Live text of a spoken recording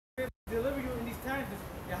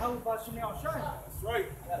That's right.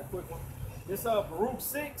 I got a quick one. This Baruch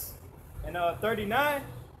 6 and 39.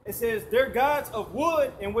 It says, their gods of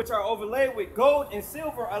wood, in which are overlaid with gold and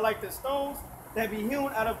silver, are like the stones that be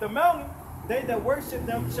hewn out of the mountain. They that worship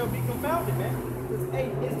them shall be confounded, man.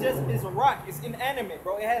 It's a rock. It's inanimate,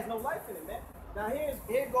 bro. It has no life in it, man. Now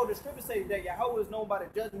here go the scripture say that Yahweh is known by the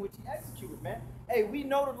judgment which he executed, man. Hey, we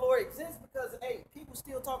know the Lord exists because, hey, people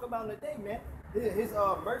still talk about him today, man. His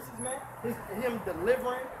mercies, man. Him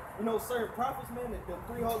delivering, you know, certain prophets, man. The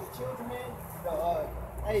three holy children, man.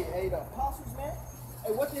 The apostles, man.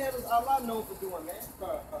 Hey, what the hell is Allah known for doing, man?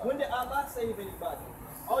 When did Allah save anybody?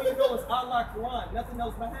 All you know is Allah Quran, nothing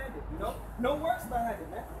else behind it, you know? No works behind it,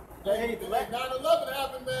 man. Hey, 9/11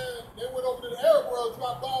 happened, man. They went over to the Arab world,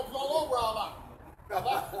 dropped bombs all over Allah.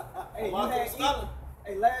 Hey, you had Elon.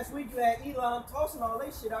 Hey, last week you had Elon tossing all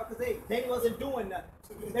that shit out because they wasn't doing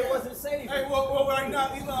nothing. They wasn't saving. Hey, well, right now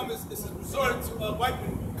Elon is resorting to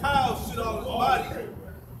wiping cow shit off his body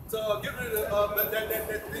to get rid of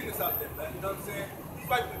that thing that's out there, man. You know what I'm saying? He's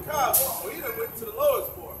wiping the cow, so he done went to the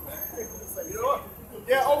lowest for it, man. You know what?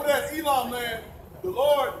 Yeah, over there at Elon, man, the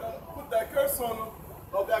Lord put that curse on him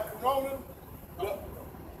of that corona,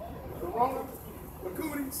 the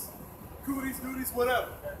cooties, whatever.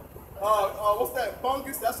 What's that?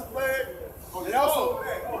 Fungus, that's a plague. They also,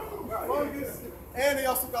 fungus, and they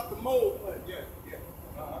also got the mold plague. Yeah.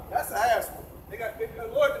 That's an ass one. The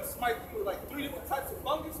Lord done smite you with like 3 different types of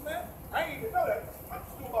fungus, man. I ain't even know that. I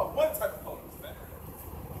just knew about one type of fungus, man.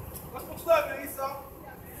 What's up, man, Esau?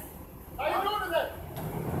 How you doing today?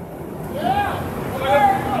 Yeah!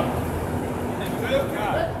 Make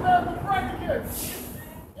America great again!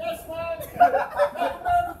 Yes, man! Make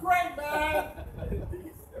America great, man!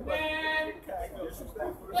 Man!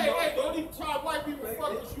 Hey, the only time white people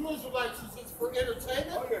fuck with you Israelites is for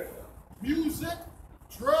entertainment, music,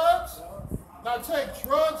 drugs. Now take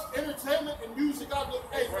drugs, entertainment, and music out of the...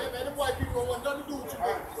 Hey, man, them white people don't want nothing to do with you,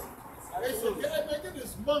 man. They say, yeah, man, get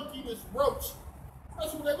this monkey, this roach.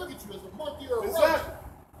 That's when they look at you, as a monkey or a roach.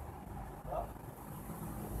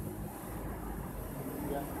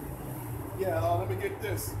 Yeah, let me get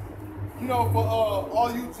this. You know, for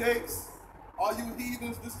all you jakes, all you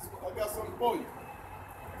heathens, I got something for you.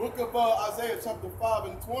 Book of Isaiah chapter 5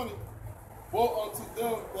 and 20. Woe unto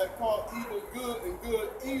them that call evil good and good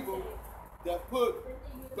evil, that put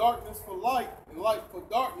darkness for light and light for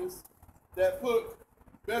darkness, that put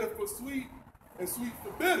better for sweet and sweet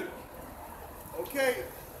for bitter. Okay,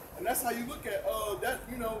 and that's how you look at that,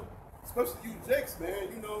 you know, especially you jakes, man,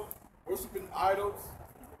 you know, worshiping idols,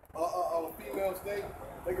 females, they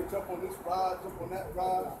can jump on this ride, jump on that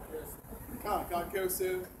ride, kind of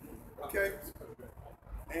carousel, okay?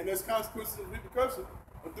 And there's consequences and repercussions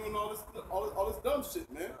of doing all this dumb shit,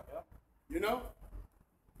 man. You know?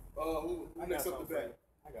 Who next up the bag?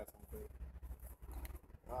 I got something for you.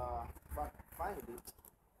 Find it.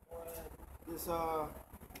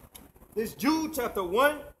 This Jude chapter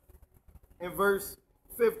 1 and verse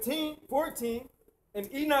 14, and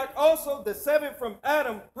Enoch also, the seventh from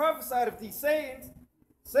Adam, prophesied of these sayings,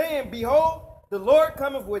 saying, Behold, the Lord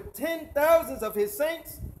cometh with 10,000s of his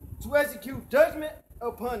saints to execute judgment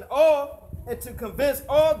upon all, and to convince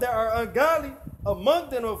all that are ungodly among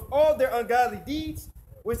them of all their ungodly deeds,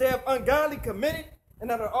 which they have ungodly committed,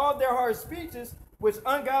 and out of all their hard speeches, which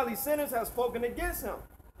ungodly sinners have spoken against him.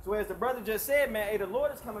 So as the brother just said, man, hey, the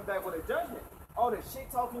Lord is coming back with a judgment. All the shit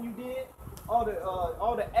talking you did, all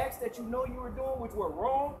the acts that you know you were doing, which were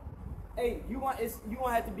wrong. Hey, you gonna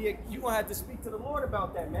have to speak to the Lord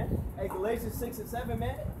about that, man. Hey, Galatians 6 and 7,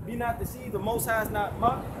 man. Be not deceived, the Most High is not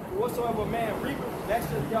mocked. Whatsoever man reapeth, that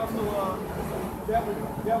should also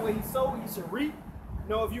that way he sow, he should reap. You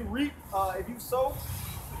know, if you sow,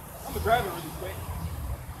 I'm gonna grab it really quick.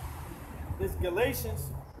 This Galatians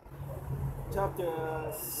chapter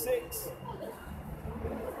 6.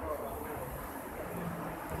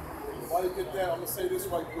 While you get that, I'm going to say this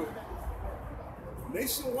right quick.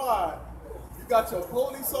 Nationwide, you got your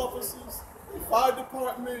police officers, your fire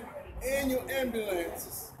department, and your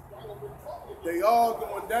ambulances. They all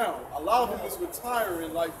going down. A lot of them is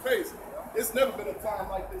retiring like crazy. It's never been a time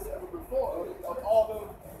like this ever before. Of all of them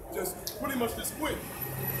just pretty much just quit.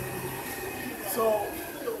 So,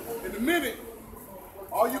 in a minute,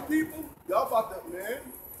 all you people, y'all about that, man.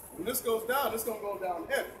 When this goes down, it's going to go down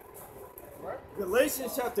heavy. Right?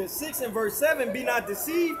 Galatians chapter 6 and verse 7, be not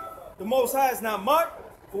deceived, the Most High is not mocked,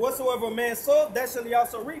 for whatsoever a man soweth, that shall he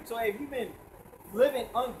also reap. So hey, if you've been living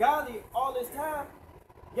ungodly all this time,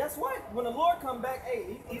 guess what? When the Lord come back,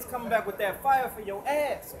 hey, he's coming back with that fire for your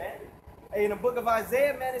ass, man. Hey, in the book of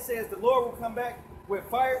Isaiah, man, it says the Lord will come back with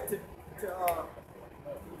fire to I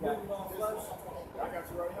got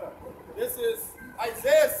you right here. is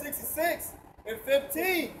Isaiah 66 and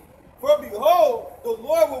 15. For behold, the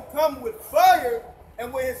Lord will come with fire,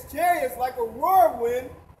 and with his chariots like a whirlwind,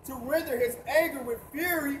 to render his anger with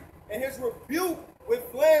fury, and his rebuke with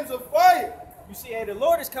flames of fire. You see, hey, the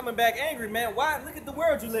Lord is coming back angry, man. Why? Look at the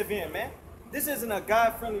world you live in, man. This isn't a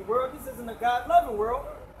God-friendly world. This isn't a God-loving world.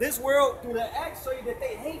 This world, through their acts, show you that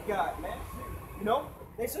they hate God, man. You know?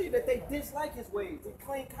 They show you that they dislike his ways. They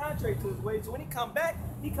claim contrary to his ways. So when he come back,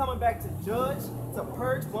 he coming back to judge, to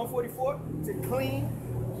purge, 144, to clean,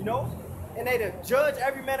 you know? And they to judge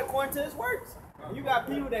every man according to his works. And you got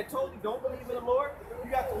people that totally don't believe in the Lord.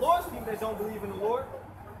 You got the Lord's people that don't believe in the Lord.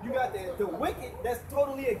 You got the wicked that's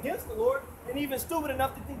totally against the Lord and even stupid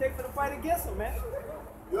enough to think they're going to fight against him, man.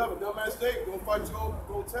 You have a dumbass steak, gonna fight you over,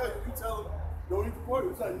 gonna tell you, you tell him, don't eat the pork.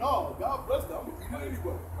 It's like, no, God bless them, I'm gonna eat it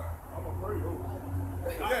anyway. I'm gonna pray over.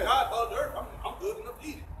 Yeah, God loved the earth. I'm good enough to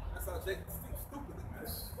eat it. That's how Jacob thinks stupidly, man.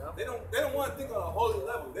 They don't want to think on a holy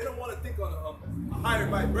level. They don't want to think on a higher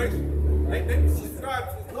vibration. They subscribe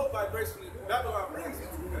to this low vibration that Babylon brings you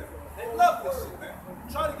to, man. They love this shit, man.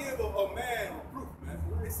 Try to give a man proof, man.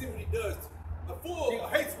 They see what he does. The fool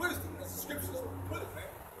hates wisdom, as the scriptures put it, man.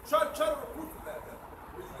 Try to reproof him that, man.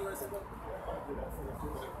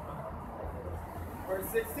 Verse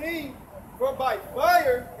 16, for by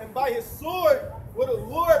fire and by his sword will the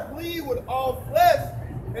Lord bleed with all flesh,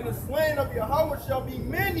 and the slain of Yahweh shall be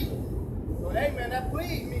many. So, hey, man, that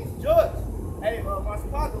bleed means judge. Hey, my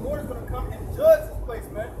spot, the Lord is going to come and judge this place,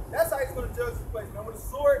 man. That's how he's going to judge this place, man, with a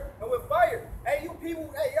sword and with fire. Hey, you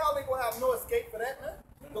people, hey, y'all ain't going to have no escape for that, man.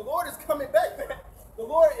 The Lord is coming back, man. The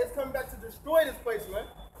Lord is coming back to destroy this place, man.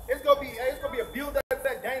 It's gonna be a build-up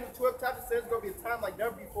that Daniel 12 chapter says. It's gonna be a time like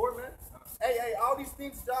never before, man. Hey, all these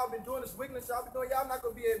things that y'all been doing, this wickedness y'all been doing, y'all not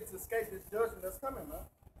gonna be able to escape this judgment that's coming, man.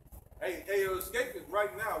 Hey, escape is right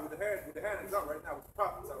now with the hand is out right now, with the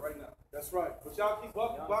prophets out right now. That's right. But y'all keep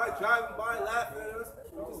walking by, driving by, laughing at us.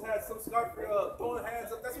 We just had some scarf throwing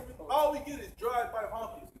hands up. That's what all we get is drive-by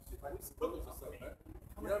honkies and shit. Like we some hookers or something, man.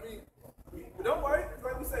 You know what I mean? But don't worry,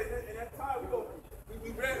 like we say, in that time we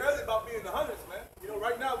ran early about being the hunters, man. You know,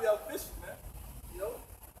 right now we out fishing, man. You know?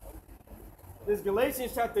 This is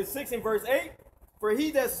Galatians chapter 6 and verse 8. For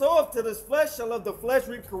he that soweth to this flesh shall of the flesh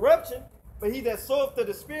reap corruption, but he that soweth to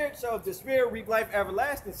the spirit shall of the spirit reap life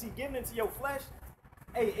everlasting. See, giving into your flesh,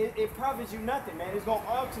 hey, it profits you nothing, man. It's going to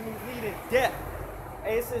ultimately lead in death.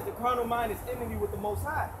 Hey, it says the carnal mind is enemy with the Most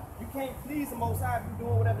High. You can't please the Most High if you're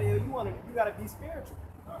doing whatever the hell you want to do. You got to be spiritual.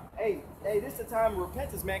 Hey, this is the time of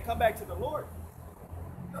repentance, man. Come back to the Lord.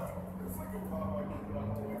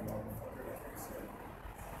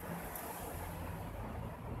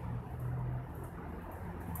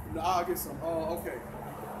 No, I'll get some. Okay.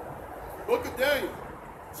 Book of Daniel,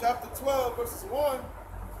 chapter 12, verses 1.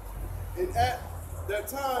 And at that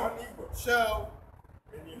time shall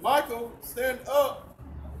Michael stand up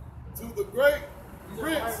to the great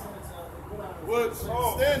prince, which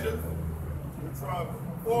standeth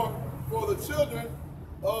for the children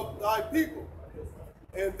of thy people.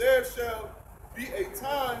 And there shall be a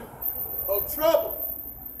time of trouble.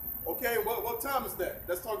 Okay, what time is that?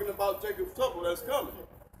 That's talking about Jacob's trouble that's coming.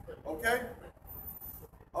 Okay?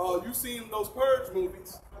 You seen those Purge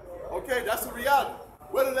movies. Okay, that's the reality.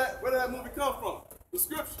 Where did that movie come from? The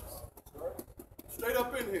scriptures. Straight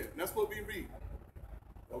up in here. And that's what we read.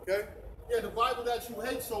 Okay? Yeah, the Bible that you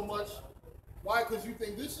hate so much. Why? Because you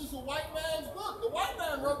think this is a white man's book. The white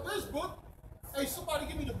man wrote this book. Hey, somebody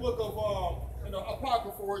give me the book of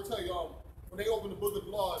Apocrypha where it tell you when they open the book of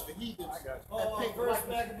the law, the heathens that paint the First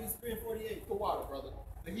likeness. Maccabees 3 and 48. The water, brother.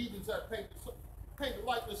 The heathens that paint the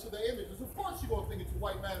likeness of their images. Of course you're gonna think it's a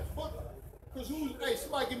white man's book. Because hey,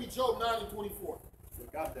 somebody give me Job 9 and 24.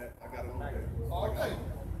 Got that. I got it on there. Okay.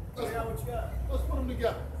 Let's put them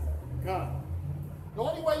together. God. The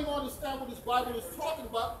only way you understand what this Bible is talking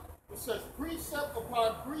about, it says precept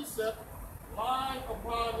upon precept, line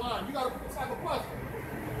upon line. You got to put this like a puzzle.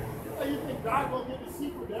 You think God gonna get the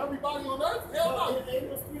secret to everybody on earth? Hell no.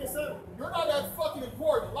 You're not that fucking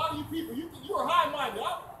important. A lot of you people, you're high-minded.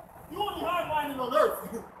 You're only high-minded on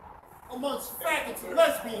earth amongst faggots and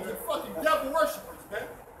lesbians and fucking devil worshippers, man.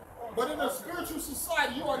 But in a spiritual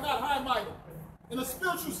society, you are not high-minded. In a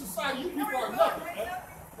spiritual society, you people are nothing, man.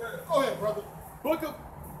 Go ahead, brother. Book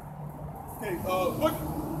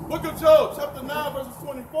of Job, chapter 9, verses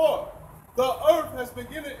 24. The earth has been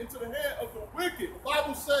given into the hand of the wicked. The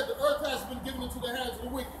Bible said the earth has been given into the hands of the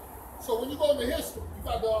wicked. So when you go into history, you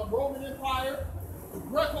got the Roman Empire, the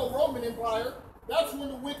Greco-Roman Empire. That's when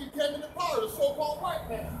the wicked came into power, the so-called white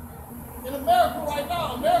man. In America right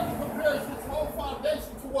now, America compares its whole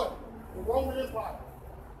foundation to what? The Roman Empire.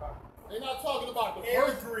 They're not talking about the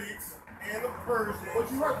first Greeks. and the Persians.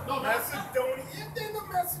 But you heard, no, Macedonia, and then the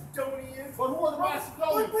Macedonians. But who are the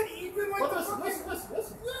Macedonians? But even like But the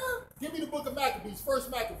listen. Give me the book of Maccabees, first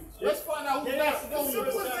Maccabees. Let's find out who Macedonians are.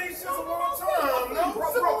 Civilization's a long time, no? Bro,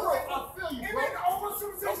 I feel you, And bro. then all the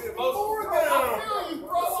civilization before them. I feel you,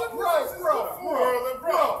 bro.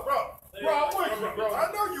 Bro, I'm with you, bro.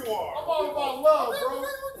 I know you are. I'm all about love, bro.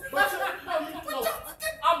 But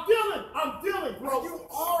I'm dealing, bro. You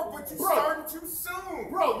are, but you Bro. starting too soon.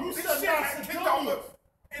 Bro, you This said shit had kicked off, Macedonians.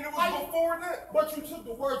 and it was before that. But you took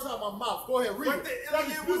the words out of my mouth. Go ahead, read But it. the That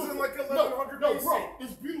is Iliad was in beautiful. like 1100 No, BC. bro,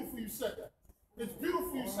 it's beautiful you said that. It's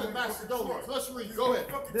beautiful you said Macedonians. Let's read. Go ahead.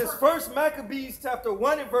 This first Maccabees chapter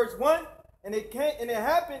 1 and verse 1, and it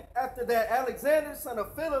happened after that Alexander, son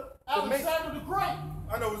of Philip, Alexander the Great.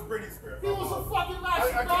 I know it's British spirit. He was a fucking I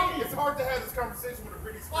can't, Macedonian. it's hard to have this conversation with a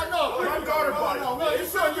British spirit. I know. My daughter bought it. No, you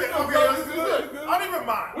It's good, good. you I good, mean, bro. it's good. I don't even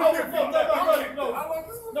mind.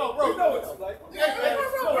 No, bro. You know it's like.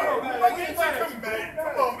 Like, it's a command.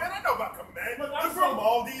 Come on, man. I know about command. But The I'm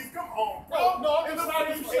Grimaldi's, come on, bro. No, I'm And just the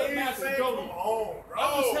happy you said Macedonia. Come on, bro.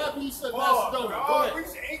 I'm just happy you said Macedonia. Go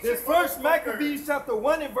ahead. This first Maccabees chapter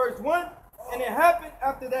 1 and verse 1, and it happened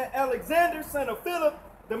after that Alexander, son of Philip,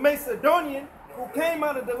 the Macedonian, who came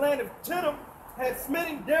out of the land of Chittim, had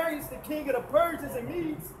smitten Darius, the king of the Persians and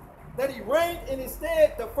Medes, that he reigned in his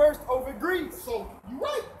stead the first over Greece. So, you're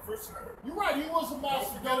right. For sure. You're right. He was a Don't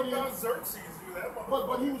forget Macedonian. about Xerxes, you that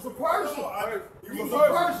But he was a Persian. He was a a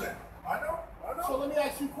Persian. I know. So let me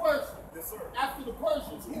ask you a question. Yes, sir. After the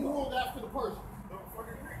Persians, who ruled after the Persians? The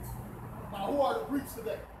fucking Greeks. Now, who are the Greeks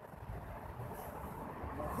today?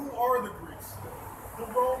 Who are the Greeks? The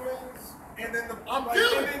Romans, and then the I'm like,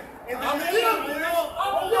 dealing. and then I'm the dealing. English,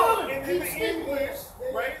 I'm dealing. and then Keep the English,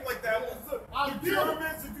 speaking. right? Like that was the I'm dealing.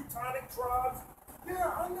 Germans, the Teutonic tribes.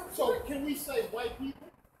 Yeah, I know. So can we say white people?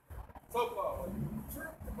 So-called. Sure,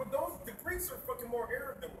 but the Greeks are fucking more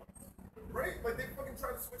Arab than us, right? Like they fucking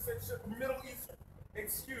try to switch that shit. Middle Eastern.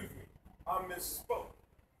 Excuse me, I misspoke.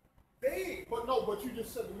 But you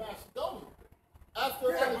just said the Macedonian. After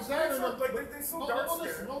Yeah, but Alexander, Greeks are, like, they so dark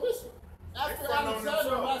skinned. listen. After front on Alexander,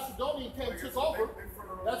 themselves. Macedonian came Like, took they over.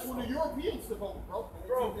 front on That's when the themselves. Europeans took over, bro.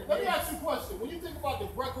 Bro, Let me ask you a question. When you think about the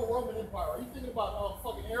Greco-Roman Empire, are you thinking about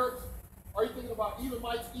fucking Arabs? Are you thinking about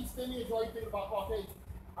Edomites, East Indians, or are you thinking about Caucasians?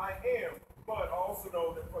 I am, but I also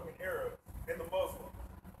know that fucking Arabs and the Muslims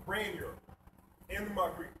ran Europe and the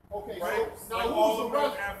Maghreb. Okay, right? so now Like who all was of the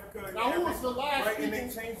North rest? Africa and Now who was the last right? And people?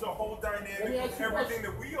 they changed the whole Let me dynamic ask of you a everything question.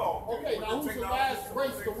 that we all do. Okay, with now who's the technology last and race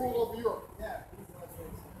to everything. rule over Europe? The last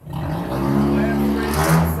race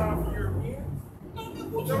outside of Europeans?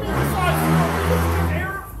 What The you mean besides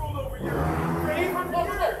Arabs ruled over Europe for 800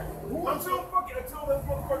 years. Until those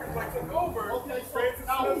motherfuckers like took over Okay, so France and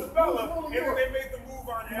now who's Venezuela, ruling and then Europe? they made the move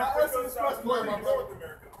on Now, answer Africa, this South question, America, my and brother. North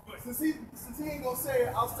America. But Since he ain't gonna say it,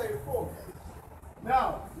 I'll say it for him.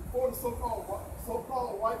 Now, before the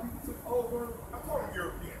so-called white people took over, I call them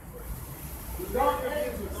Europeans. the Dark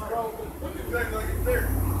Ages, bro. Look at that like it's there.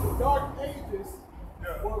 The Dark Ages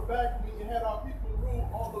Yeah. were back when you had our people rule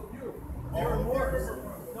all of Europe. All Arab of Moors. Europe.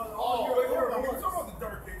 No, Oh, all wait, hold Arab on. We're Moors. talking about the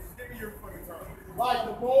Dark Ages. Give me your fucking time. Like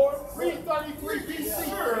the Moors. 333 BC,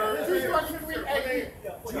 Sure. 333 AD.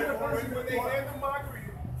 When they had the mockery,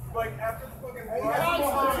 like after the fucking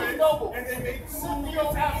Constantinople. and then they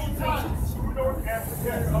Scipio Africanus. through North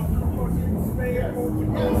Africa up through fucking Spain,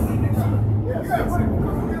 Portugal, and yeah, but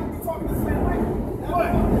because we don't be talking the same language.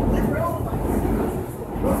 But you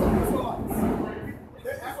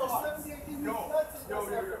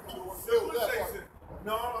civilization.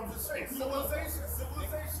 No, I'm just saying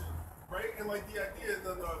civilization, right? And like the idea,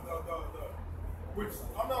 the which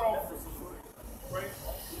I'm not all for civilization, right?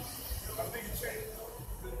 I think it changed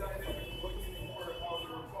the dynamic of what you were and how they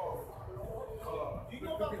were called. Do you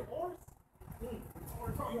know about the Moors?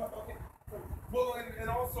 Okay. Well, and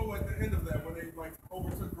also at the end of that, when they like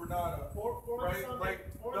overtook Granada, right? Like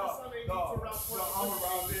the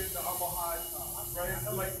Almoravid, the Almohad,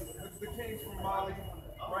 right? Like the kings from Mali,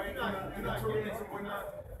 right? And the Tuareg and whatnot.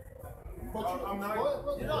 I'm not.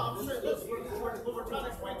 You know, I'm sure this, what we're trying to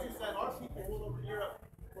explain to you is that our people ruled over Europe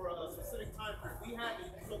for a specific time period. We had the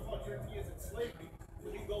so-called Europeans in slavery.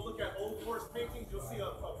 When you go look at old Moorish paintings, you'll see a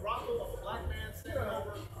brothel of a black man standing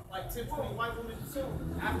over like 10, 20 white women.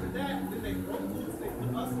 After that, then they broke loose, they put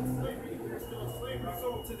us in slavery, and we're still in slavery.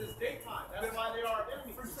 So to this daytime, that's why they are our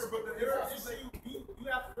enemies. For sure, but There are issues, you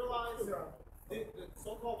have to realize the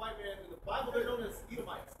so-called white man, in the Bible, they're known as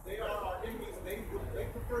Edomites. They are our enemies. They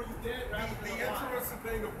prefer you dead rather The than alive. interesting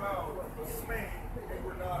thing about Spain and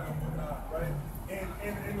Granada and whatnot, right? And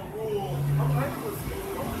the rule, I'm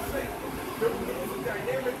just saying, there was a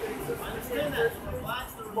dynamic that existed I between understand that. There Christians, were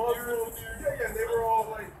blacks, there were Muslims. Arabs in there. Yeah, they were all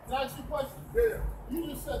like, Can I ask you a question? yeah. You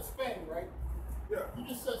just said Spain, right? Yeah. You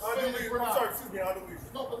just said Spain and I'm Grenada. sorry, excuse me, Andalusia.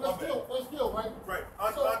 No, but My let's bad. deal, right? Right,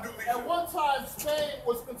 So, Andalusia. at one time, Spain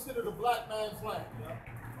was considered a black man's land.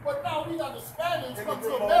 But now we got the Spaniards And come the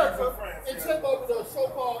to Romans America and France, and yeah. take over the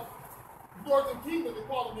so-called Northern Kingdom and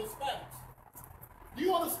call them Hispanics. Do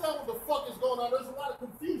you understand what the fuck is going on? There's a lot of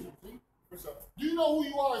confusion, see? What's up? Do you know who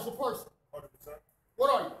you are as a person? 100%. What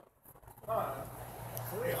are you?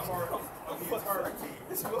 A part of the entirety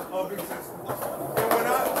of existence. And when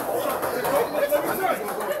I, hold on, let me tell you,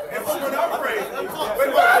 and when I pray,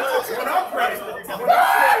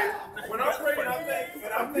 when I pray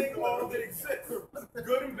and I think all that exists,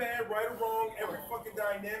 good and bad, right or wrong, every fucking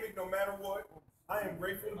dynamic, no matter what, I am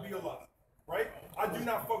grateful to be alive, right? I do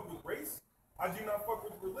not fuck with race. I do not fuck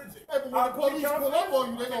with religion. Hey, but when the police pull up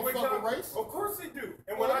on you, they gonna fuck with race? Of course they do.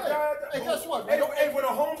 And Well, when I hey, died, hey, guess what? Hey, Man, hey, when a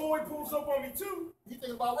homeboy pulls up on me too, you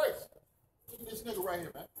think about race. Look at this nigga right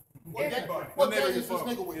here, man. Anybody. What gang is this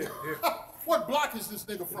nigga with? What block is this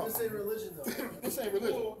nigga from? This ain't religion, though. This ain't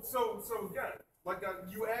religion. well, so again, like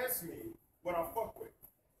you asked me what I fuck with.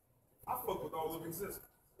 I fuck with all of existence.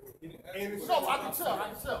 And it's No, I can tell.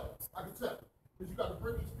 Because you got a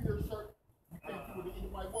Britney Spears shirt. You can't do with any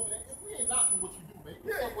white woman. And we ain't knocking what you do, man.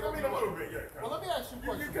 You Yeah, fuck with I mean a little bit, yeah. Well, let me ask you a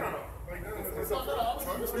question. You kind of like that's No, no, I'm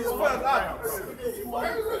gonna give you You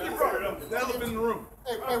brought it up. The elephant in the room.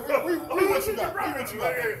 Hey, read what you got. Read what you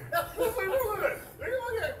got.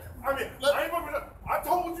 I mean, I ain't gonna. I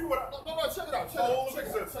told you what I. No, check it out.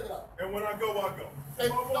 Check it out. And when I go, I go. Hey,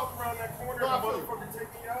 If I walk around that corner and a motherfucker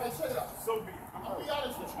take me out, Hey, check it out. so be it. I'm gonna be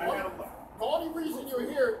honest with you. I had a lot. The only reason you're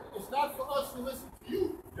here is not for us to listen to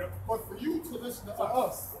you, Yep. but for you to listen to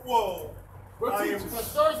us. Well, I am.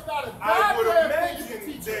 Because there's not a I would goddamn thing you can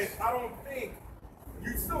imagine teach that us. I don't think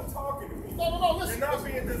you still talking to me. No, listen. You're not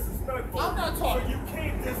being disrespectful. I'm not talking. So you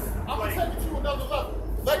can't I'm like. gonna take it to another level.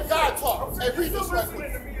 Let God talk. I'm Hey, saying read you're this still right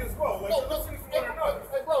listening quick. to me as well. Like No, you're listening to hey, one another.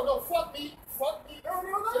 hey, bro, no, fuck me. No, It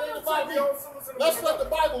ain't it's about like me. y'all still listen to Let's one let the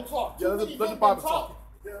another. Bible talk. Yeah, Too let many the men Bible been talk. talking.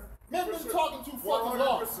 Yeah. Men For been sure. talking too fucking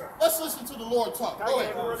long. 100%. Let's listen to the Lord talk. Go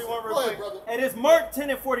ahead. Real Go ahead, quick. brother. And it's Mark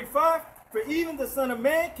 10:45. For even the Son of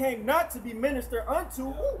Man came not to be ministered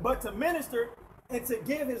unto, but to minister and to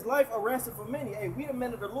give his life a ransom for many. Hey, we the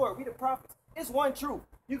men of the Lord, we the prophets. It's one truth.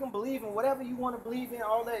 You can believe in whatever you want to believe in,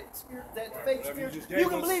 all that spirit, that fake spirit. You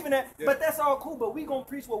can believe in that, but that's all cool. But we gonna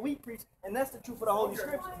preach what we preach, and that's the truth of the Holy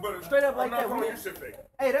Scripture. But Straight up like I'm not that. calling We- your shit fake.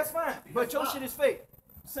 Hey, that's fine. But your shit is fake.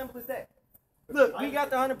 Simple as that. Look, we got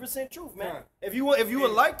the 100% truth, man. If you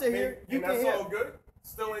would like to hear, you and can that's hear. all good.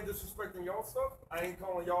 Still ain't disrespecting y'all stuff. I ain't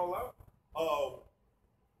calling y'all out.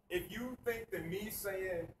 If you think that me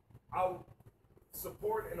saying I'll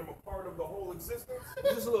support and I'm a part of the whole existence,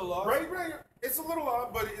 Just a little lost. right? It's a little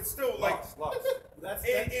odd, but it's still like That's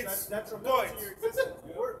it's detrimental but to your existence.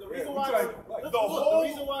 The reason why tried- we're, the whole the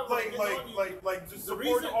reason why we're getting on you, like just the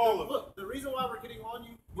supporting reason, all of it. look, the reason why we're getting on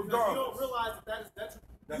you because you Regardless. don't realize that is detrimental.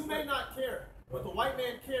 You may not care, but the white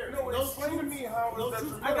man cares. No, Those explain to truths- me how is those that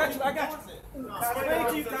truths true. are I got you. No, Can I explain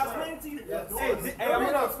to you? Can I explain to you? Hey, No, I'm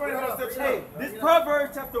no, gonna explain how that's Hey, true. this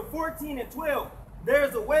Proverbs chapter 14 and 12. There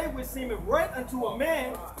is a way which seemeth right unto a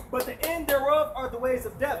man, but the end thereof are the ways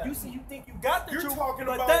of death. You see, you think you got the You're truth, talking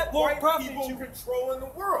but about that won't white profit people you. controlling the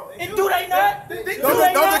world. And do they not? They Do do. they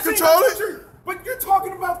Don't not? they control it? But you're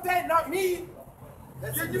talking about that, not me.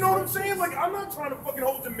 You know what I'm saying? Like, I'm not trying to fucking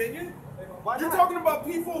hold dominion. Why You're not? talking about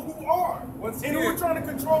people who are. Once and who again- are trying to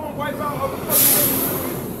control and wipe out other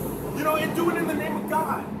countries. You know, and do it in the name of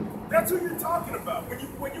God. That's who you're talking about. When you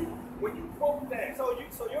quote that.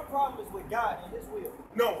 So your problem is with God and His will.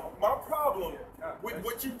 No, my problem with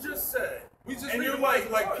what you just said, We just and read you're the like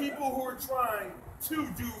Bible. people who are trying to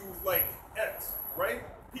do like X, right?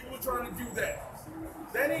 People are trying to do that.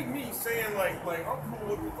 That ain't me saying like I'm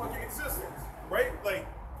cool with the fucking existence, right? Like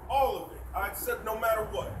all of it. I accept no matter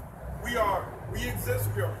what. We exist,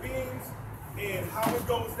 we are beings, and how it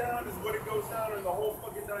goes down is what it goes down in the whole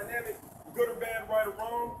fucking dynamic, good or bad, right or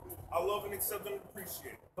wrong. I love and accept and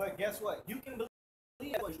appreciate it. But guess what? You can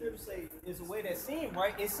believe what Scripture say is a way that seems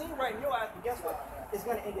right. It seems right in your eyes, but guess what? It's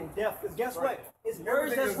going to end in death. Because guess what? It's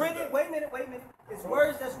words that's written. Wait a minute. It's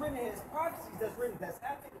words that's written. It's prophecies that's written. That's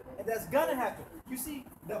happening. And that's going to happen. You see,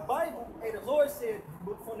 the Bible, hey, the Lord said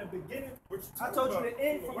from the beginning, I told you the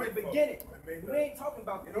end from the beginning. We ain't talking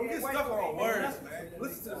about the Don't get white stuck folk on ain't words, nothing. man.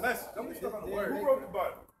 Listen to the message. Don't get stuck on the Who words. wrote the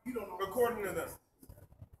Bible? According to them.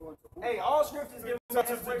 Hey, all scriptures give us Such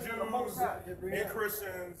as the inspiration from the Most High. Jews and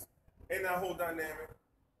Christians and that whole dynamic.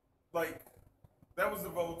 Like, that was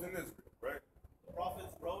developed in this group, right? The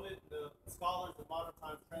prophets wrote it. The scholars of modern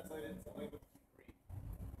times translated it into language you can read.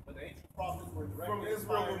 prophets were from directly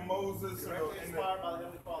Israel with inspired, Moses. directly inspired by the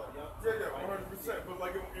Heavenly Father. Yeah, 100%. But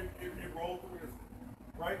like it rolled through Israel,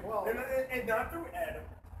 right? Well, and not through Adam,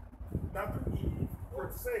 not through Eve,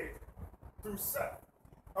 or say through Seth.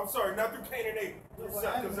 I'm sorry, not through Cain and Abel. Through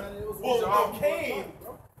Seth. Well, no, Cain.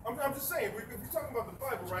 I'm just saying, if you're talking about the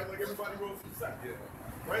Bible, right? Like everybody rolls through Seth,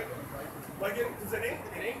 right? Like because it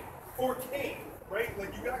ain't for Cain, right?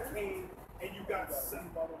 Like you got Cain and you got Seth,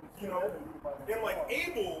 you know, and like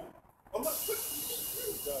Abel. Yeah,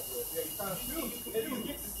 you kind of do. And you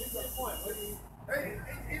get to your point.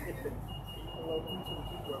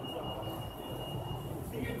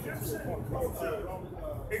 The Egyptian culture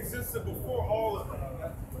existed before all of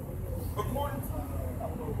that. According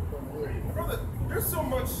to brother, there's so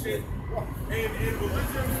much shit in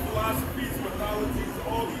religions, philosophies, mythologies,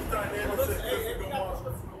 all these dynamics that just go on.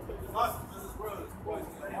 This is world is poison.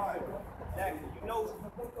 Exactly. You know,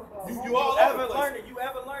 You all over the place. you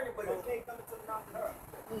ever learn it, but you can't come into the mountain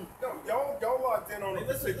earth. No, y'all locked in on a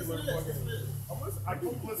Listen, particular listen to this, fucking. listen to this. I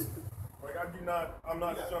keep listening. Like I'm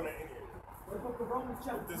not shunning any of it. What about the Romans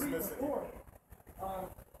chapter 3 and Dismissing 4?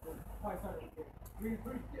 Sorry, 3 and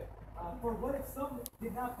 3. For what if some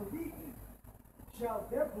did not believe me? Shall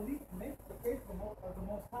their belief make the faith of the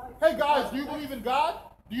Most High? Hey guys, do you believe in God?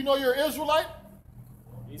 Do you know you're an Israelite?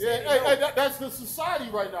 Yeah, hey, that's the society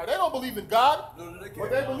right now. They don't believe in God, but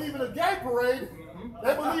they believe in a gay parade.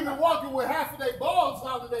 They believe in walking with half of their balls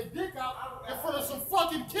out of their dick out in front of some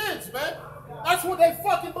fucking kids, man. That's what they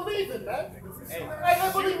fucking believe in, man. Hey,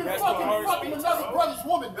 they believe in fucking another brother's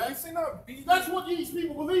woman, man. That's what these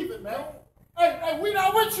people believe in, man. Hey, we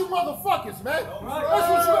not with you motherfuckers, man. That's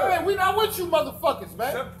what you, hey, we not with you motherfuckers,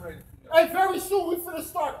 man. Hey, very soon we finna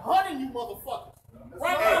start hunting you motherfuckers.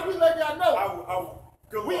 Right now we let y'all know.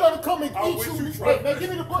 We gonna come and eat you. Hey, man, give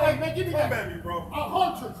me the book. Hey, man, give me that. Come at me, bro.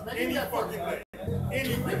 Hunters, man. Give me that first. Anyway.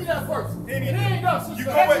 Give me that first. Anyway. It ain't us. It's You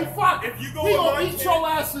the go Heavenly with- Father. if you go we with gonna my eat kid- your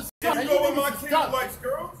asses. If you go with my niggas kid is who done. likes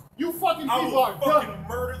girls, You fucking I people will are fucking done.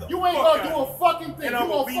 murder the You ain't fuck gonna out do of a fucking thing. And You I will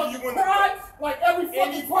gonna leave you fucking in the cry dust. like every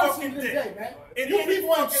Any fucking person fucking today, day. man. In You any people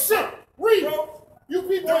ain't fucking shit. time. Read. Bro, You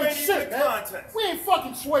people there ain't ain't shit, even man. contest. We ain't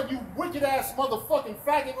fucking sweating, you wicked ass motherfucking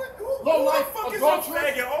faggot. Low Who life the fuck is a adulterers.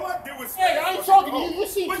 faggot? All I do is Hey, I ain't talking to you. You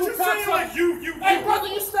seen But two you're saying cops. like you. Hey, brother,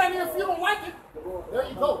 you stand here if you don't like it. There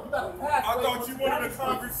you go. You got a pass. I thought you wanted a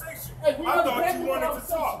conversation. Hey, we I gotta thought get you the wanted to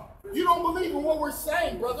conversation. talk. You don't believe in what we're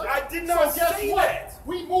saying, brother. I did not so guess say what? that.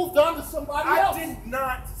 We moved on to somebody I else. did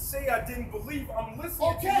not say I didn't believe. I'm listening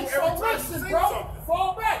Okay, to you so every time listen, you say bro. something.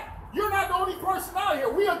 Fall back. You're not the only person out here.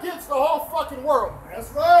 We against the whole fucking world. That's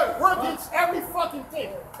right. We're against every fucking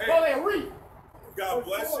thing. Hey. Go there, read. God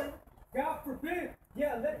bless you. God forbid.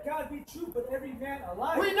 Yeah, let God be true, but every man a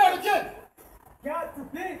liar. Read that again. God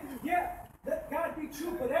forbid. Yeah, let God be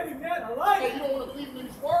true, but every man a liar. Hey, you don't want to believe in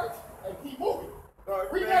these words? Hey, keep moving.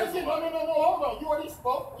 Right, Read that again. No, hold on. You already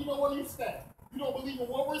spoke. You know where you stand. You don't believe in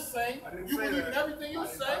what we're saying. didn't You say believe that. in everything you I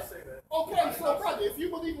did say. not say that. Okay, so brother, if you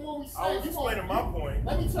believe in what we say, I was you explaining gonna, my point.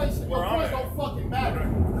 Let me tell you something. Where Your I'm point at. don't fucking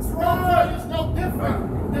matter. That's Your right. point is no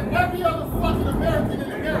different than every other fucking American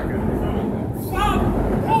in America. Stop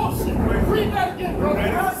bullshit. Read that again, bro.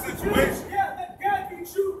 That is the situation. Yeah, let God be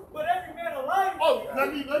true, but every man a liar. Oh,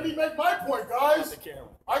 let me make my point, guys.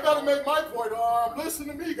 I gotta make my point. Listen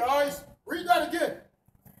to me, guys. Read that again.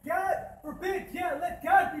 God forbid. Yeah, let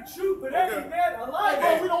God be true, but every man a liar.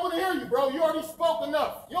 Hey, bro, we don't want to hear you, bro. You already spoke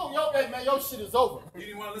enough. Hey, man, your shit is over. You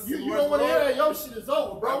didn't want to listen You to don't want to hear that. that. Your shit is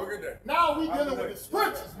over, bro. Have a good day. Now we dealing with the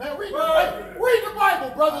scriptures, man. Read Right. read the Bible,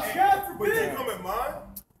 brothers. God But you forbid. come at mine,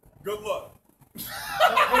 good luck. Good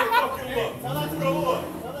luck.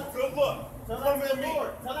 Good luck. Come at me.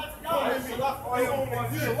 Tell that to Come God. at me. I don't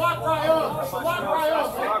exist. Shalak Rayam. Shalak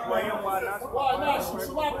Rayam, man. Why not?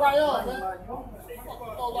 Shalak Rayam, man.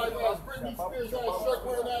 Oh, like ass Britney Spears ass shirt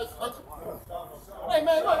wearing ass nigga. Hey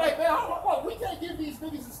man, look, hey man, what? We can't give these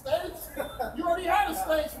niggas a stage. You already had a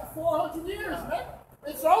stage for 400 years, man.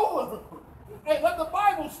 It's over. Hey, let the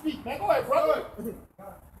Bible speak, man. Go ahead, brother.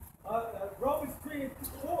 Romans 3 and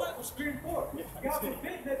 4. God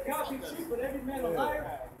forbid that God be true, but every man a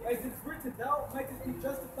liar. As it's written, thou mightest be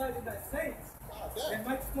justified in thy sayings, and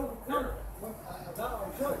might still become when thou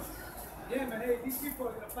art judged. Yeah, man, hey, these people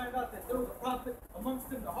are going to find out that there was a prophet amongst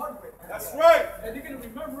them the hard way. That's right. And they're going to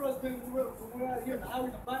remember us when we're out here in the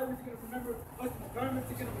highways and byways. They're going to remember us in the garments.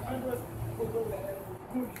 They're going to remember us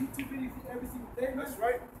doing YouTube videos every single day, man. That's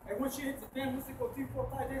right. And once she hits the fan, once they go 3, 4,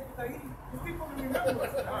 5 days without eating, these people will remember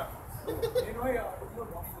us. You know,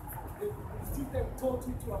 the truth that we told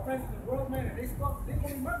to our friends in the world, man, and they stop, they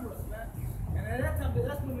don't remember us, man. And at that time,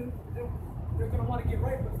 that's when they're going to want to get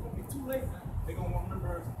right, but it's going to be too late, man. They're going to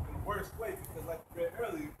remember us in the worst way because, like we read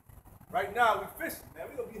earlier, Right now, we fishing, man.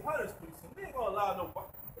 We gonna be hunters pretty soon. We ain't gonna allow no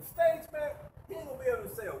the stage, man. He ain't gonna be able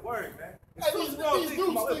to say a word, man. Hey, these dudes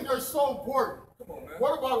think they're so important. Come on, man.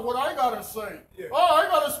 What about what I gotta say? Yeah. Oh, I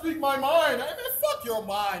gotta speak my mind. Hey, man, fuck your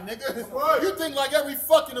mind, nigga. Right. You think like every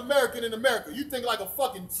fucking American in America. You think like a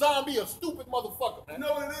fucking zombie, a stupid motherfucker, You man.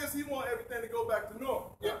 know what it is? He want everything to go back to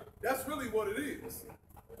normal. Yeah. That's really what it is.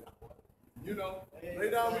 You know, lay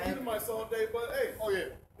down with Edomites all day, but hey, Oh, yeah.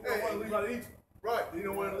 You don't want to leave out of Egypt. right. You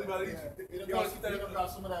don't want to leave out of Egypt. He You done want to keep that. got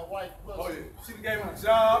some of that white pussy. Oh, yeah. She done gave him a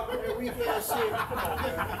job. That weak ass shit. Come on,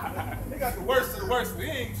 man. They got the worst of the worst. He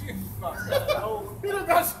ain't. She ain't. He done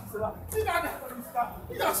got some. He got some.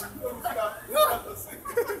 He got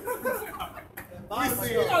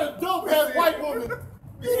a dope ass white woman.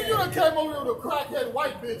 You done came over here with a crackhead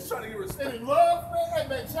white bitch. Trying to get respect. And in love, man. Hey,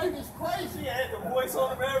 man, Jake is crazy. She had the voice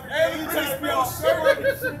on him every day. Every He trying to be day, on shirt.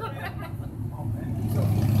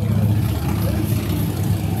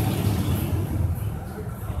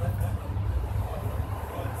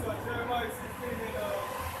 So Jeremiah 16 and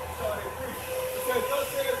starting 3. It says, thus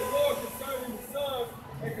says the Lord concerning the sons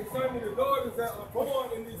and concerning the daughters that are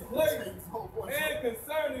born in these places, and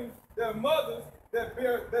concerning their mothers that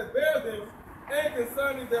bear them, and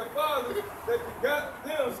concerning their fathers that begot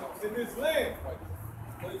them in this land.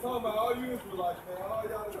 So he's talking about all you Israelites, man. All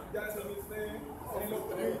y'all that got in this land. Ain't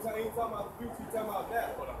talking about the future, he's talking about that.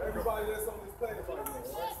 Everybody that's on this planet right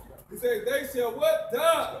now, right? He says, they shall what?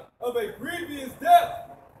 Die of a grievous death.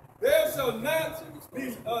 There shall not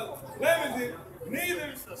be limited,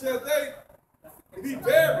 neither shall they be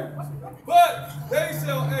buried, but they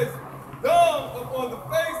shall as dung upon the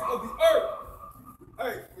face of the earth.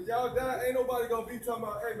 Hey, when y'all die, ain't nobody gonna be talking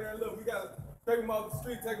about, hey man, look, we gotta take them off the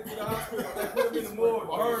street, take them to the hospital, like, put them in the morgue,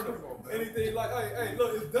 burn them, anything like, hey,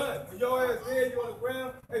 look, it's done. When your ass dead, you on the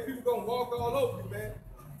ground, hey, people gonna walk all over you, man.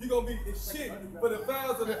 You gonna be in shit for the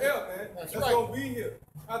fowls of the air, man. That's right. gonna be here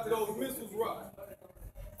after those missiles rock.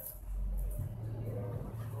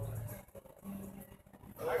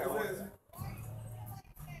 Like it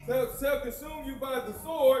says, shall consume you by the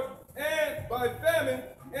sword and by famine,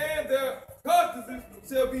 and their carcasses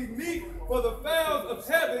shall be meat for the fowls of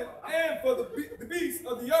heaven and for the beasts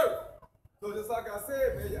of the earth. So just like I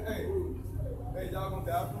said, man, hey, y'all gonna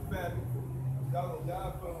die from famine. Y'all gonna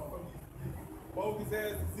die from these bogus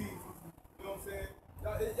ass diseases. You know what I'm saying?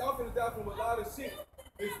 Y'all gonna die from a lot of shit.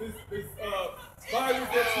 This virus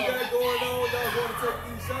that you got going on, y'all going to take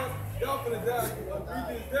these shots, y'all finna die a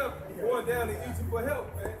previous death going down to Egypt for help,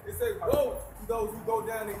 man. They say, woe to those who go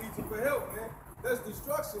down to Egypt for help, man. That's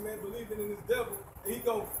destruction, man, believing in this devil, and he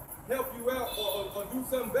gonna help you out or do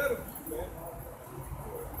something better for you, man.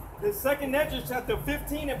 The second Ezra chapter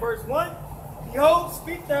 15 and verse 1. Behold,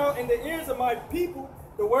 speak thou in the ears of my people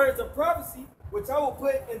the words of prophecy, which I will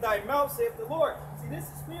put in thy mouth, saith the Lord. See, this is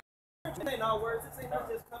spiritual. It ain't our words. This ain't not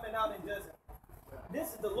just coming out and just. This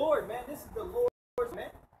is the Lord, man. This is the Lord's, man.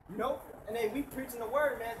 You know? And then we preaching the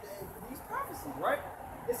word, man. These prophecies, right?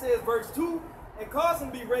 It says, verse 2, and cause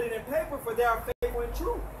them to be written in paper, for they are faithful and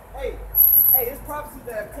true. Hey, it's prophecies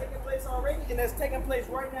that have taken place already, and that's taking place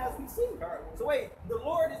right now as we see. So wait, the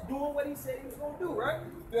Lord is doing what he said he was going to do, right?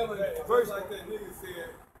 Verse like that nigga said,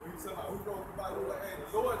 when he somehow who wrote the Bible, like, hey,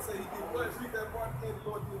 the Lord said he did what? Read that part again, the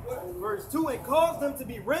Lord did what? Verse 2, and cause them to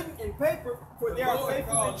be written in paper, for they are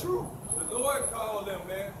faithful and true. The Lord called them,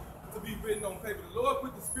 man, to be written on paper. The Lord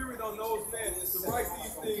put the spirit on those men to write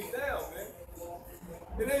these things down, man.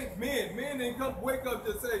 It ain't men. Men didn't come wake up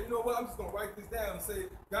and just say, you know what, I'm just gonna write this down and say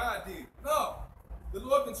God did. No. The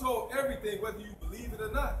Lord controls everything, whether you believe it or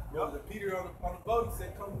not. Yo, the Peter on the boat, he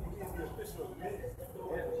said, come to me as the official of men.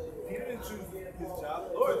 He didn't choose his job.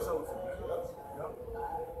 The Lord chose him, man. Yep.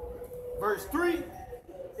 Verse 3,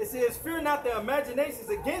 it says, fear not the imaginations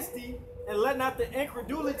against thee, and let not the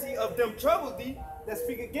incredulity of them trouble thee that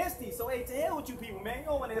speak against thee. So, hey, to hell with you people, man. You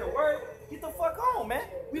don't want to hear the word. Get the fuck on, man.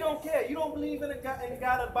 We don't care. You don't believe in the God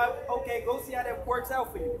of the Bible. Okay, go see how that works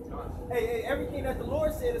out for you. Hey, everything that the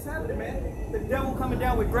Lord said is happening, man. The devil coming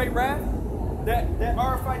down with great wrath. That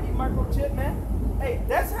RFID microchip, man. Hey,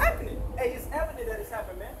 that's happening. Hey, it's evident that it's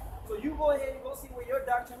happening, man. So you go ahead and go see where your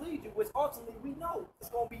doctrine leads you, which ultimately we know it's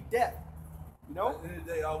going to be death. You know? At the end of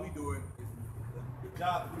the day, all we doing is the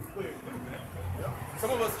job that we clear to do, man. Some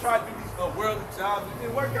of us tried to do these worldly jobs and it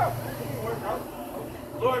didn't work out, man. It didn't work out.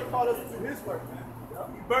 The Lord called us to do his work, man.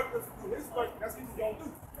 He birthed us to do his work. That's what he's going to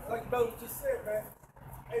do. Like the brother just said, man.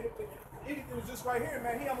 Hey, anything was just right here,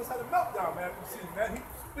 man. He almost had a meltdown, man. You see, man. He was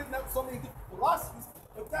spitting out so many different philosophies.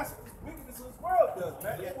 But that's what this wickedness of this world does,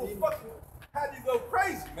 man. It will fucking have you go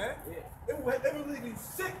crazy, man. It will leave you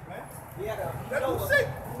sick, man. He had a sick.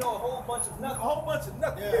 A whole bunch of nothing. A whole bunch of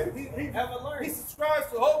nothing. Yeah. He Ever learned. He subscribes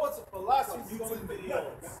to a whole bunch of philosophies. YouTube videos.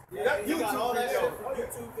 That You got all that shit video. from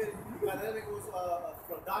YouTube videos. You got that nigga was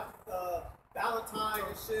from Dr. Valentine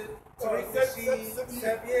and shit.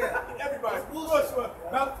 Everybody.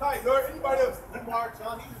 Valentine, Lord, anybody else? Mark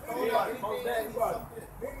John, he was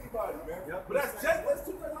Anybody, man. But that's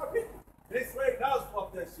too many people. They swear dollars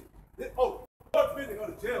off that shit. Lord forbid they go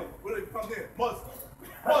to jail when they come there. Muslim.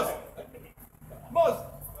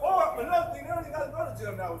 Or another thing, they don't even got to go to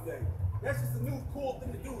jail nowadays. That's just a new cool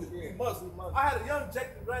thing to do is be Muslim. I had a young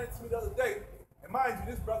Jake that ran into me the other day, and mind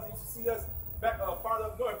you, this brother used to see us back farther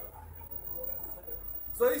up north.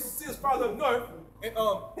 So he used to see us farther up north, and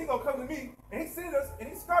he gonna come to me, and he seen us, and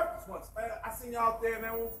he scarfed us once. Man, I seen you out there,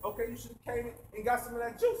 man. Okay, you should have came in and got some of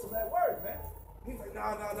that juice, some of that word, man. He's like,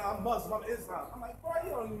 nah, I'm Muslim, I'm Islam. I'm like, boy, you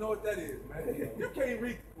don't even know what that is, man. You can't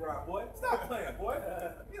read the Quran, boy. Stop playing, boy.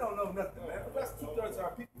 You don't know nothing, man. But that's 2/3 of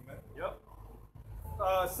our people, man. Yep.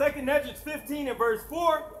 2 Ezra 15 and verse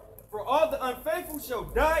 4. For all the unfaithful shall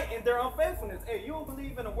die in their unfaithfulness. Hey, you don't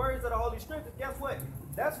believe in the words of the Holy Scriptures. Guess what?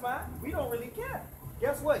 That's fine. We don't really care.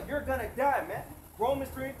 Guess what? You're going to die, man. Romans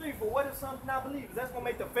 3:3. For what if some do not believe? Is that going to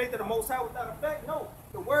make the faith of the Most High without effect? No.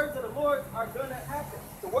 The words of the Lord are going to happen.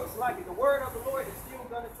 The works like it. The word of the Lord is still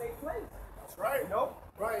going to take place. That's right. You know?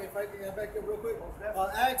 Right, if I can get back up real quick.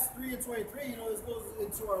 Acts 3 and 23, this goes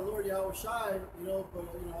into our Lord Yahweh Shai, but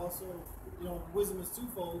also, wisdom is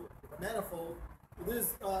twofold, manifold.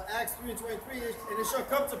 This Acts 3 and 23, and it shall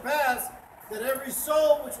come to pass that every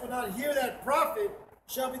soul which will not hear that prophet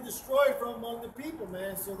shall be destroyed from among the people,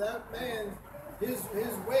 man. So that man, his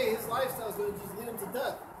way, his lifestyle is going to just lead him to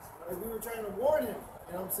death. Like we were trying to warn him,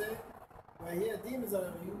 you know what I'm saying? Right, he had demons on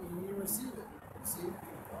him, and he didn't receive it, you see?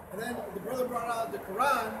 And then the brother brought out the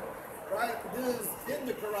Quran, right? This is in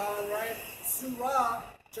the Quran, right? Surah,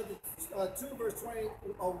 chapter 2, verse 20.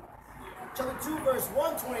 Chapter 2, verse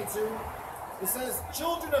 122. It says,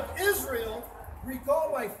 "Children of Israel,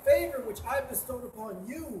 recall my favor which I bestowed upon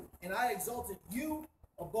you, and I exalted you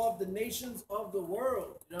above the nations of the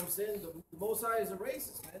world." You know what I'm saying? The Most High is a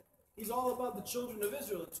racist, man. He's all about the children of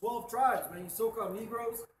Israel, the 12 tribes, man. He's so-called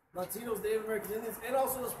Negroes, Latinos, Native American Indians, and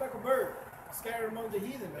also the speckled bird scattered among the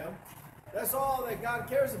heathen, man. That's all that God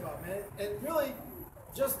cares about, man. And really,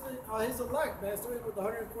 just his elect, man, starting with the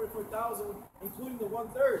 144,000, including the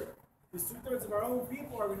 1/3. Because 2/3 of our own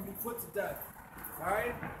people are going to be put to death. All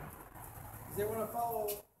right? Because they want to follow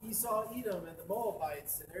Esau, Edom, and the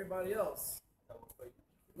Moabites, and everybody else.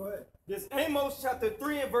 Go ahead. This Amos chapter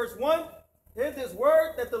 3 and verse 1. Hear this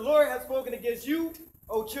word that the Lord has spoken against you,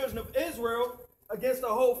 O children of Israel, against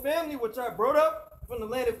the whole family which I brought up from the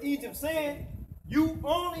land of Egypt, saying, you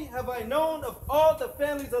only have I known of all the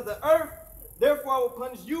families of the earth, therefore I will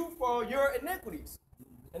punish you for all your iniquities.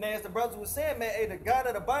 And as the brothers were saying, man, hey, the God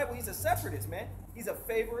of the Bible, he's a separatist, man. He's a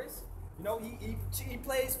favorist. He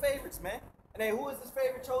plays favorites, man. And hey, who is his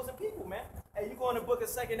favorite chosen people, man? Hey, you go in the book of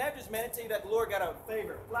 2 Ezra, man, it tell you that the Lord got a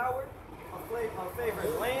favorite flower, a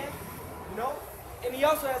favorite land, and he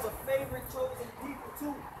also has a favorite chosen people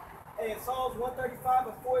too. And in Psalms 135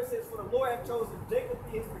 and 4, it says, for the Lord hath chosen Jacob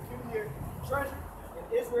to be his peculiar treasure,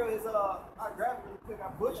 and Israel is, I grabbed it really quick, I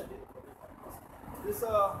butchered it. This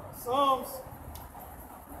Psalms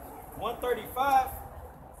 135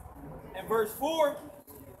 and verse 4,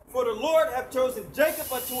 for the Lord hath chosen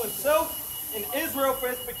Jacob unto himself, and Israel for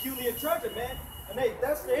his peculiar treasure, man. And hey,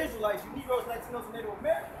 that's the Israelites, you Negroes, Latinos, and Native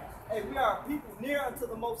Americans. Hey, we are a people near unto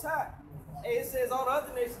the Most High. Hey, it says all the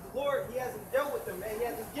other nations, the Lord, he hasn't dealt with them, man. He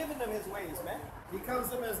hasn't given them his ways, man. He comes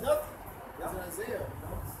to them as nothing. That's in Isaiah.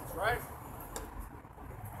 That's right.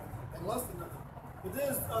 And less than nothing. But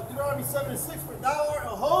this Deuteronomy 7 and 6, for thou art a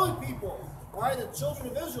holy people. Right? The children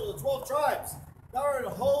of Israel, the 12 tribes. Thou art a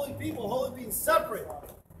holy people, holy being separate.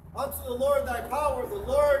 Unto the Lord thy power, the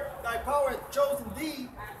Lord thy power hath chosen thee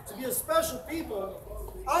to be a special people,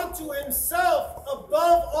 unto himself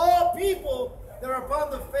above all people that are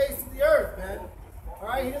upon the face of the earth, man.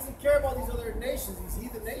 Alright, he doesn't care about these other nations, these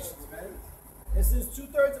heathen nations, man. And since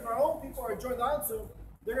 2/3 of our own people are joined onto him,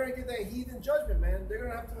 they're going to get that heathen judgment, man. They're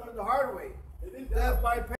going to have to learn the hard way. Death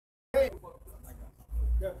by pain.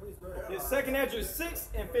 Yeah, please go ahead. It's 2 Ezra 6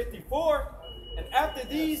 and 54. And after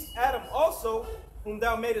these, Adam also, whom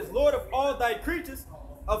thou madest Lord of all thy creatures,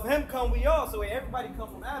 of him come we all. So everybody come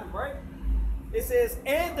from Adam, right? It says,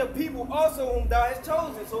 and the people also whom thou hast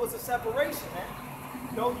chosen. So it's a separation, man.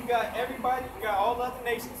 You got everybody, you got all the other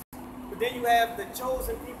nations. But then you have the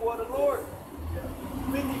chosen people of the Lord.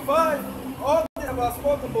 55, all that have I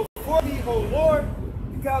spoken before thee, O Lord,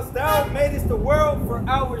 because thou madest the world for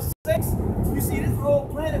our sakes. You see, this whole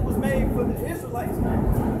planet was made for the Israelites, man.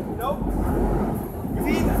 You know? You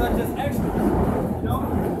heathens are just extras. You know?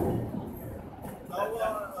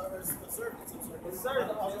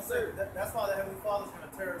 That's why the Heavenly Father's going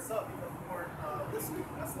to tear us up because we weren't listening.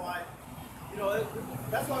 That's why,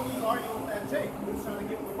 that's why we argue at Jake. We're trying to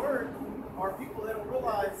give the word. Our people, they don't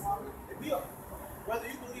realize whether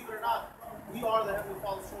you believe it or not, we are the Heavenly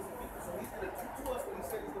Father's chosen people. So he's going to do to us what he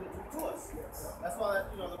said he's going to do to us. That's why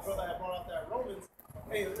the brother had brought out that Romans.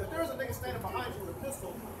 Hey, if there's a nigga standing behind you with a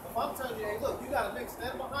pistol, if I'm telling you, hey, look, you got a nigga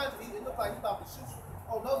standing behind you, he look like he's about to shoot you.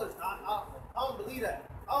 Oh no, there's not. I don't believe that.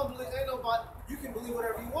 I don't believe ain't nobody. You can believe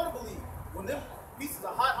whatever you want to believe. When them pieces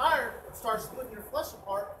of hot iron start splitting your flesh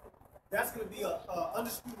apart, that's going to be a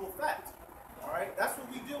undisputable fact. All right, that's what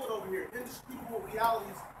we deal with over here. Indisputable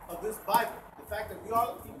realities of this Bible. The fact that we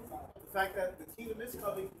are the people. The fact that the kingdom is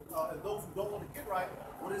coming, and those who don't want to get right,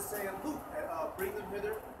 what is saying Luke? Bring them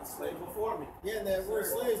hither, the slave before me. Yeah, and that word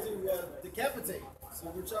slaves do decapitate.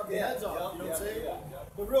 So we're chopping heads off. You know what I'm saying?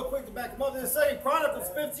 But real quick to back them up, it's saying Chronicles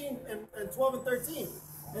 15 and 12 and 13.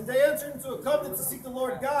 And they entered into a covenant to seek the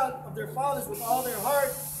Lord God of their fathers with all their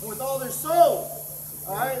heart and with all their soul.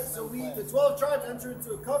 All right, so the 12 tribes entered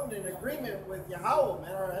into a covenant, an agreement with Yahweh,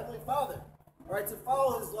 man, our Heavenly Father. Right, to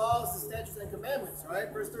follow his laws, his statutes, and commandments. Right,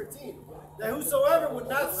 verse 13. That whosoever would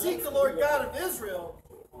not seek the Lord God of Israel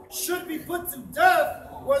should be put to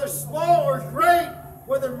death, whether small or great,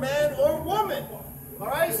 whether man or woman. All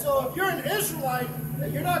right, so if you're an Israelite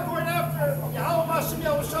and you're not going after Yahweh Hashem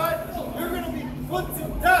Yahushai, you're going to be put to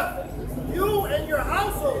death. You and your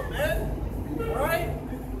household, man. All right,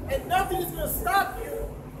 and nothing is going to stop you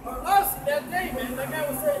or us in that day, man. Like I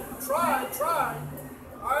was saying, try.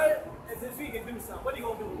 All right. As if he can do something. What are you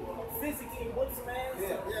gonna do? Physically whoop some ass?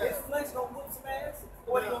 Yeah. His flesh gonna whoop some ass?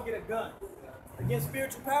 Or are you gonna get a gun? Against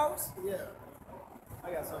spiritual powers? Yeah.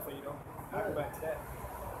 I got something for you, though. I'll go back to that.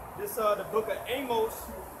 This the book of Amos,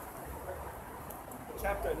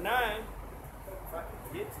 chapter 9. If I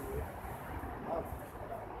can get to it.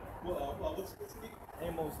 What's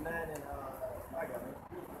Amos 9 and I got it.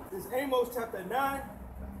 This is Amos chapter 9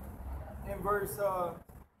 and verse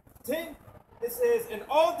 10. It says, and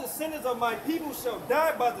all descendants of my people shall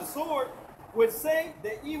die by the sword, which say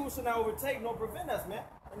that evil shall not overtake nor prevent us, man.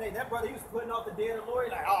 And that brother, he was putting off the dead of the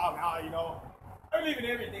Lord, like, oh, no, I'm leaving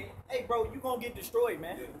everything. Hey, bro, you gonna get destroyed,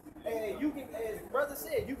 man. Hey, you can, as brother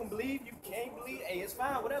said, you can believe, you can't believe, hey, it's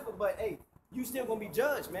fine, whatever, but hey, you still gonna be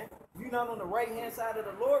judged, man. You're not on the right-hand side of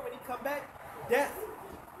the Lord when he come back, death.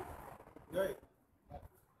 Right.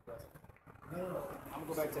 I'm gonna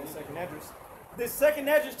go back to the second address. This second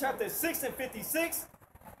address, chapter 6 and 56.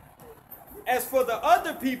 As for the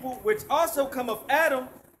other people, which also come of Adam,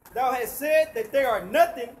 thou hast said that they are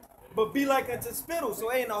nothing, but be like unto spittle. So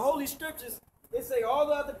in the Holy Scriptures, it say all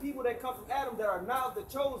the other people that come from Adam that are now the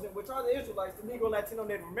chosen, which are the Israelites, the Negro, Latino,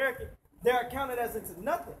 Native American, they are counted as into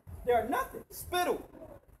nothing. They are nothing. Spittle.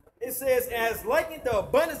 It says, as likened the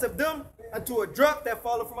abundance of them unto a drop that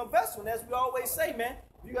falleth from a vessel. And as we always say, man,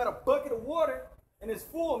 you got a bucket of water, and it's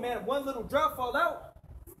full, man. If one little drop fall out,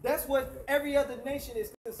 that's what every other nation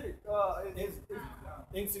is considered is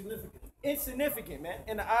Insignificant. Insignificant, man,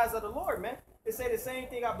 in the eyes of the Lord, man. They say the same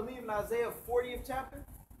thing, I believe, in Isaiah 40th chapter.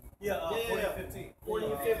 40 and 15. 40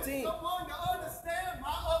 and 15. Someone to understand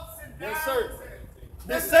my ups and downs. Yes, sir.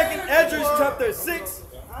 The second Esdras, chapter 6.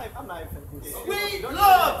 I'm not even finna do this. Sweet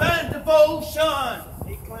love and devotion,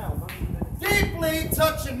 Hey, clown, man. deeply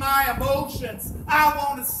touching my emotions. I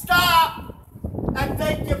want to stop and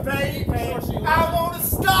thank you, baby. I want to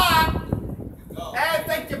stop and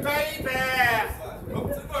thank you, baby.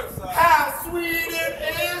 How sweet it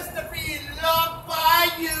is to be loved by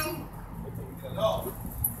you.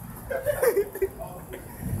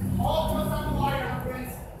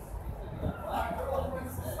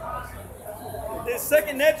 This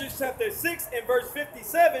second Esdras, chapter 6 and verse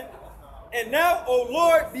 57. And now, O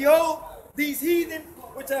Lord, behold, these heathen,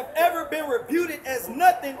 which have ever been reputed as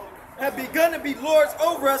nothing, have begun to be lords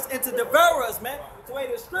over us and to devour us, man. So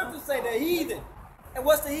the scriptures say the heathen. And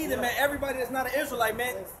what's the heathen, man? Everybody that's not an Israelite,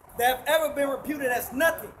 man, that have ever been reputed as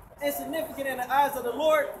nothing, insignificant in the eyes of the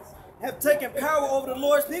Lord, have taken power over the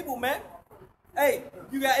Lord's people, man. Hey,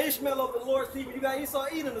 you got Ishmael over the Lord's people. You got Esau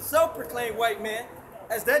Edom, the self-proclaimed white man,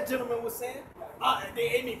 as that gentleman was saying. They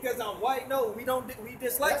hate me because I'm white. No, we don't. We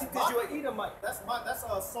dislike you because you're an Edomite. That's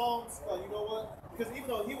Psalms. You know what? Because even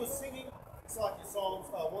though he was singing, it's like in Psalms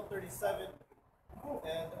 137,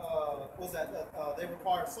 and was that they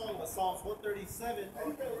require song, but Psalms 137.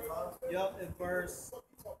 Yep, in verse.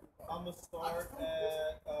 I'm gonna start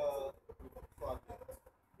at.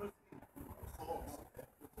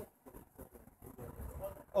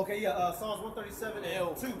 Okay, yeah, Psalms 137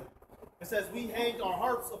 and 2. It says, we hanged our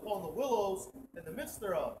harps upon the willows in the midst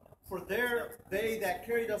thereof. For there they that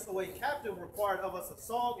carried us away captive required of us a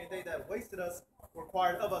song, and they that wasted us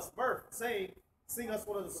required of us mirth, saying, sing us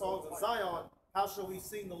one of the songs of Zion. How shall we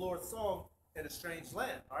sing the Lord's song in a strange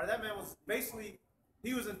land? All right, that man was basically,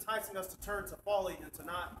 he was enticing us to turn to folly and to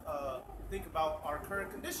not think about our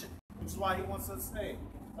current condition, which is why he wants us to say,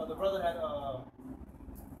 the brother had,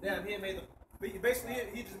 he had made the, basically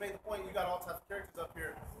he just made the point, you got all types of characters up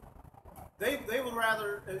here. They would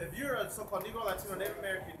rather, if you're a so-called Negro, Latino, Native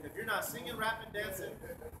American, if you're not singing, rapping, dancing,